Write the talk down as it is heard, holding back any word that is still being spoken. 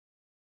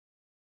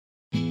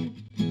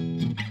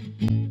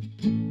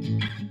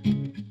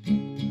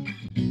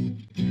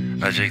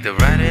I checked the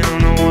writing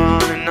on the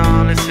wall and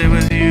all it said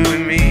was you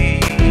and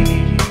me.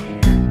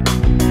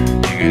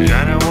 You could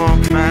try to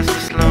walk fast or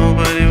slow,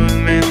 but it was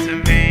meant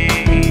to be,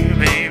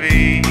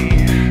 baby.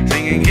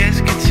 Singing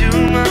guess get to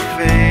my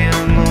face,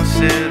 almost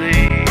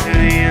silly, to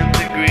the nth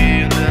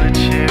degree under the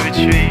cherry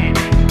tree.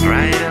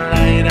 Bright and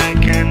light I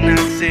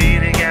cannot see,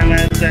 the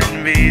galaxies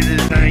and bees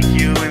is like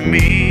you and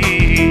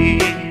me.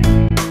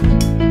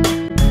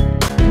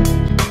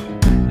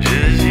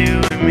 Just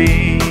you and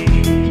me.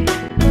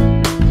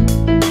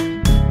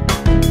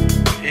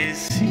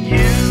 It's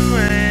you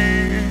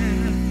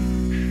and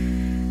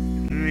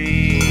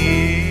me.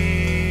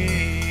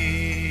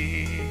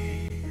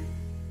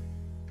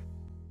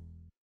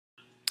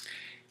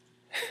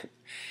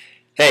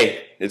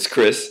 Hey, it's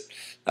Chris.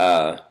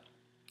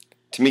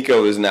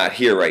 Tomiko is not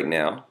here right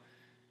now.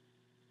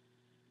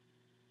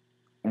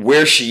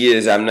 Where she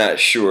is, I'm not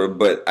sure,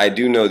 but I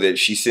do know that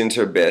she sends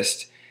her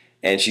best,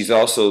 and she's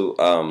also,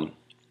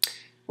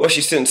 well,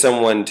 she sent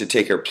someone to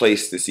take her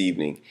place this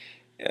evening.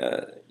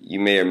 You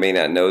may or may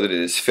not know that it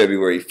is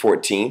February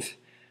 14th,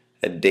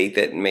 a date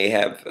that may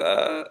have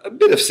a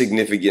bit of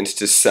significance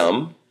to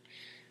some.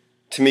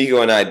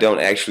 Tomiko and I don't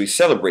actually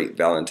celebrate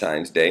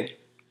Valentine's Day.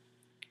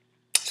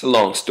 It's a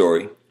long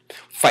story.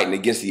 Fighting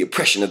against the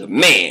oppression of the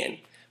man,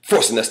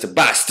 forcing us to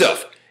buy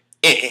stuff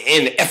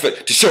in the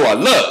effort to show our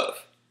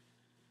love.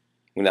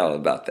 We're not all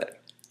about that.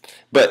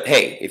 But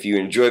hey, if you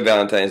enjoy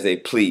Valentine's Day,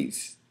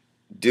 please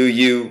do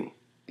you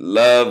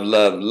love,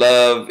 love,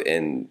 love,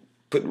 and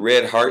put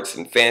red hearts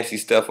and fancy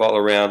stuff all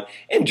around.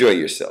 Enjoy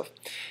yourself.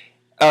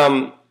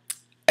 As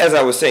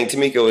I was saying,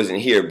 Tomiko isn't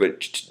here,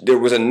 but there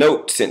was a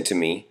note sent to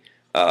me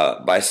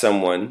by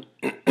someone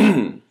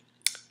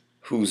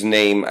whose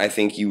name I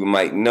think you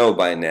might know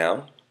by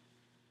now.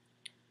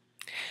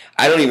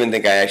 I don't even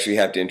think I actually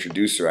have to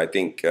introduce her. I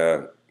think,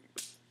 well,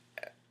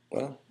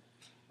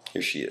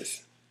 here she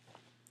is.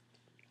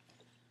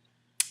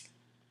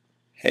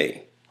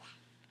 Hey.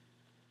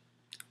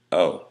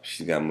 Oh,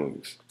 she's got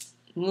moves.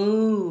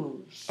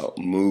 Moves. Oh,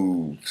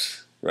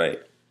 moves.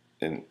 Right.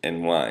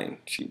 And wine.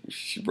 She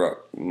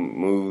brought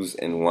moves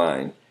and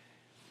wine.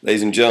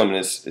 Ladies and gentlemen,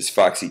 it's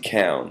Foxy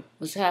Cowan.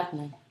 What's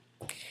happening?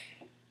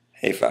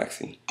 Hey,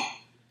 Foxy.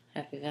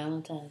 Happy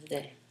Valentine's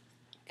Day.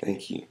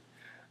 Thank you.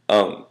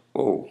 Oh.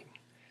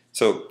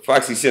 So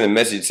Foxy sent a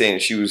message saying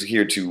she was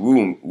here to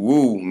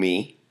woo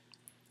me.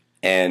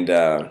 And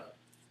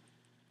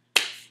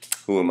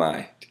who am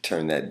I to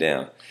turn that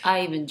down?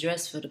 I even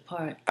dressed for the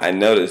part. I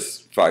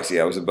noticed,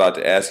 Foxy, I was about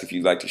to ask if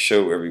you'd like to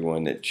show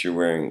everyone that you're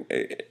wearing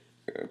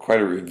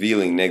quite a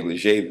revealing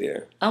negligee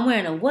there. I'm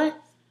wearing a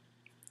what?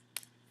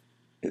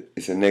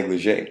 It's a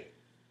negligee.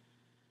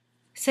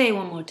 Say it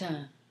one more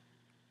time.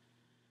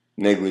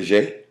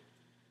 Negligee?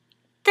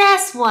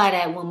 That's why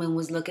that woman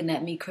was looking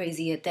at me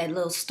crazy at that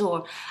little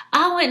store.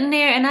 I went in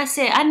there and I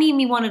said, I need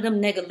me one of them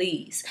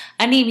negalees.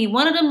 I need me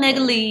one of them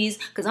negalees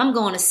because I'm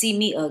going to see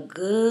me a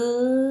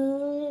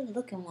good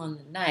looking one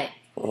tonight.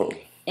 Oh.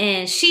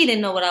 And she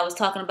didn't know what I was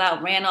talking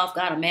about, ran off,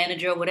 got a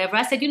manager or whatever.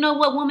 I said, you know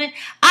what, woman?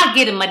 I'll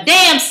get it my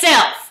damn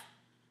self.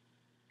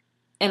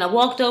 And I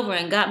walked over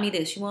and got me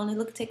this. You want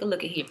to take a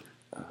look at here.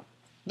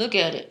 Look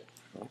at it.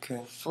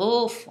 Okay.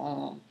 Full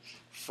form.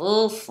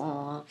 Full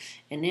form.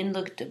 And then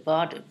look at the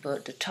bottom,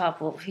 but the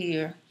top up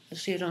here. You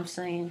see what I'm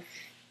saying?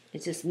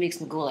 It just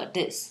makes me go like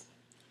this.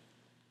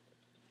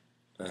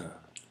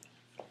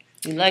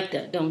 You like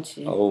that, don't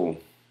you? Oh.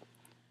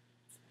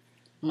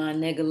 My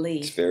negligee.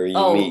 It's very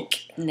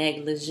unique. Oh,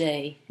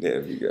 negligee.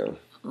 There we go.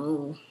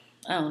 Oh,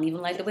 I don't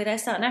even like the way that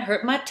sounds. That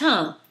hurt my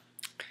tongue.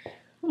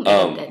 Who made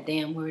up that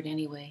damn word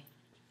anyway?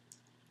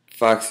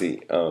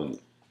 Foxy,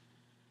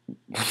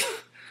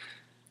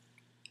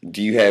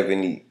 do you have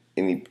any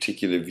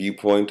particular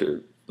viewpoint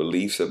or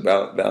beliefs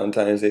about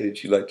Valentine's Day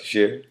that you'd like to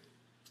share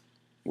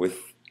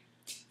with?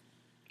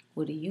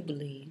 What do you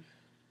believe?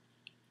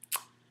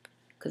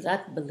 Because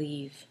I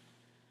believe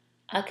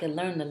I can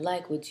learn to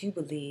like what you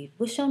believe.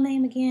 What's your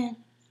name again?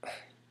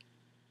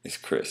 It's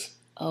Chris.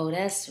 Oh,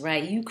 that's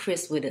right. You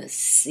Chris with a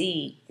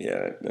C.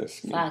 Yeah,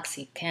 that's me.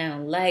 Foxy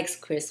Cowan likes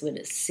Chris with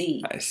a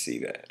C. I see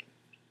that.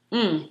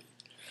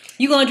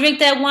 You gonna drink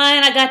that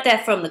wine? I got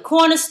that from the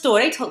corner store.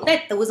 They told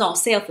that was on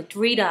sale for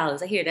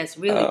 $3. I hear that's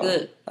really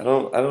good. I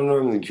don't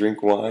normally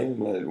drink wine. I'm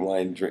not a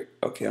wine drink.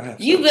 Okay, I'll have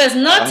some. You best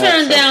not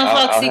turn down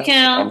Foxy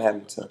Cowan. I'm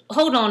having some.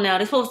 Hold on now.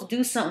 They're supposed to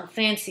do something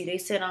fancy. They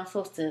said I'm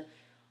supposed to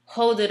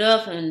hold it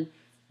up and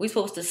we're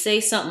supposed to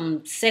say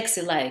something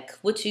sexy like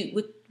what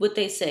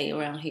they say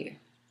around here.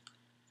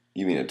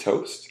 You mean a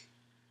toast?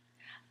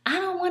 I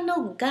don't want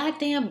no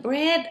goddamn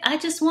bread. I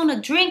just want to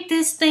drink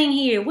this thing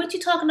here. What you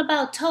talking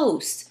about,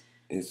 toast?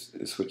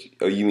 It's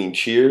what you mean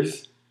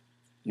cheers?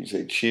 You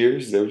say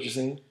cheers? Is that what you're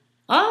saying?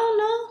 I don't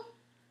know.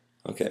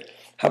 Okay.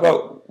 How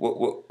about,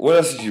 what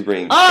else did you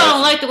bring? Oh, I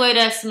don't like the way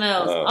that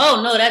smells.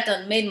 Oh, no, that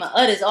done made my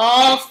udders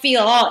all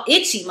feel all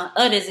itchy. My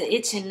udders are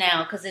itching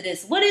now because of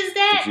this. What is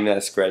that? Did you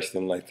not scratch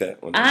them like that?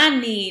 I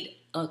need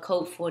a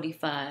Colt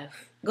 45.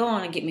 Go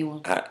on and get me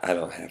one. I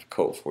don't have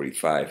Colt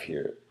 45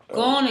 here.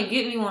 Go on and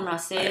get me one, I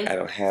said. I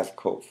don't have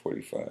Colt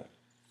 45.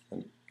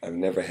 I've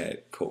never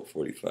had Colt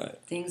 45.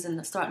 Things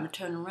are starting to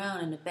turn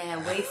around in a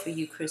bad way for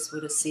you, Chris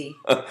with a C.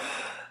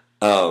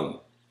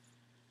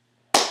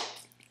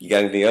 You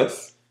got anything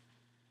else?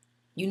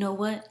 You know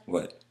what?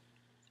 What?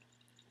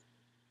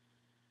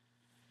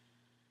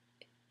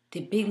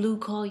 Did Big Lou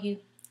call you?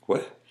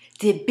 What?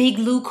 Did Big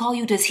Lou call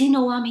you? Does he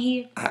know I'm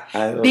here? I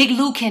don't, Big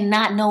Lou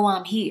cannot know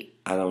I'm here.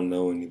 I don't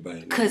know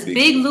anybody. Because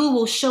Big Lou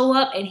will show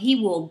up and he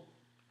will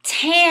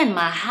tan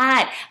my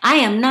hide. I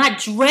am not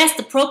dressed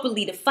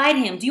appropriately to fight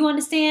him. Do you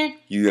understand?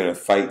 You gonna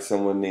fight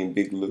someone named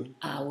Big Lou?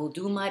 I will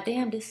do my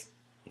damnedest.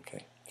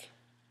 Okay.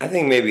 I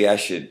think maybe I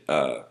should.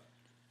 I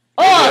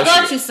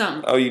got you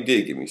something. Oh, you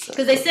did give me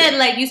something. Because they said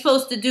like you're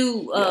supposed to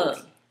do.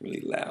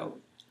 Really loud.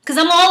 Because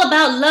I'm all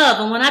about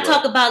love, and when I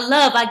talk about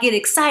love, I get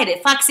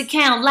excited. Foxy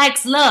Count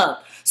likes love,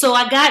 so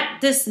I got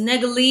this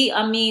negligee,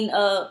 and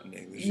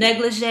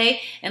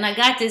I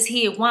got this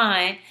here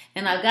wine,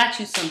 and I got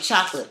you some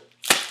chocolate.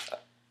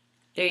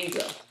 There you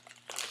go.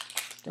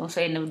 Don't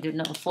say I never did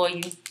nothing for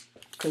you,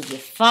 because you're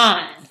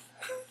fine.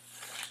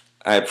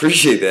 I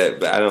appreciate that,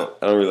 but I don't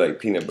really like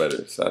peanut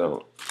butter,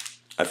 so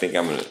I think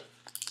I'm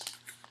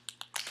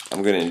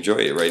gonna enjoy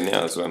it right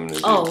now. That's what I'm gonna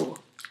do. Oh,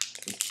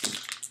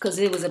 because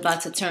it was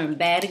about to turn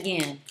bad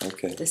again.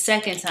 Okay. The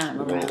second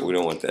time around. We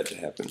don't want that to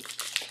happen.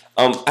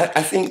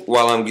 I think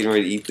while I'm getting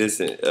ready to eat this,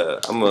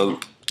 I'm gonna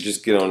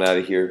just get on out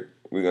of here.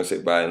 We're gonna say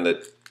bye and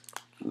let.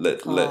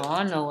 Oh,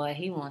 I know why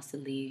he wants to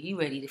leave. You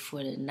ready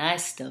for the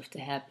nice stuff to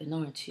happen,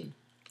 aren't you?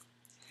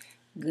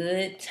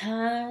 Good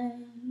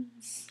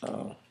times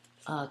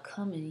are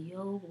coming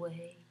your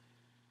way.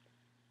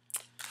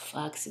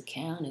 Foxy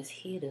Count is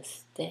here to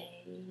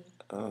stay.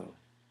 Oh.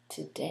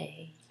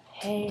 Today.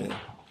 Hey,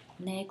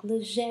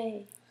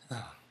 negligee.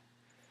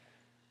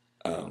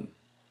 Oh.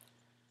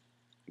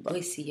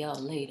 We'll see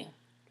y'all later.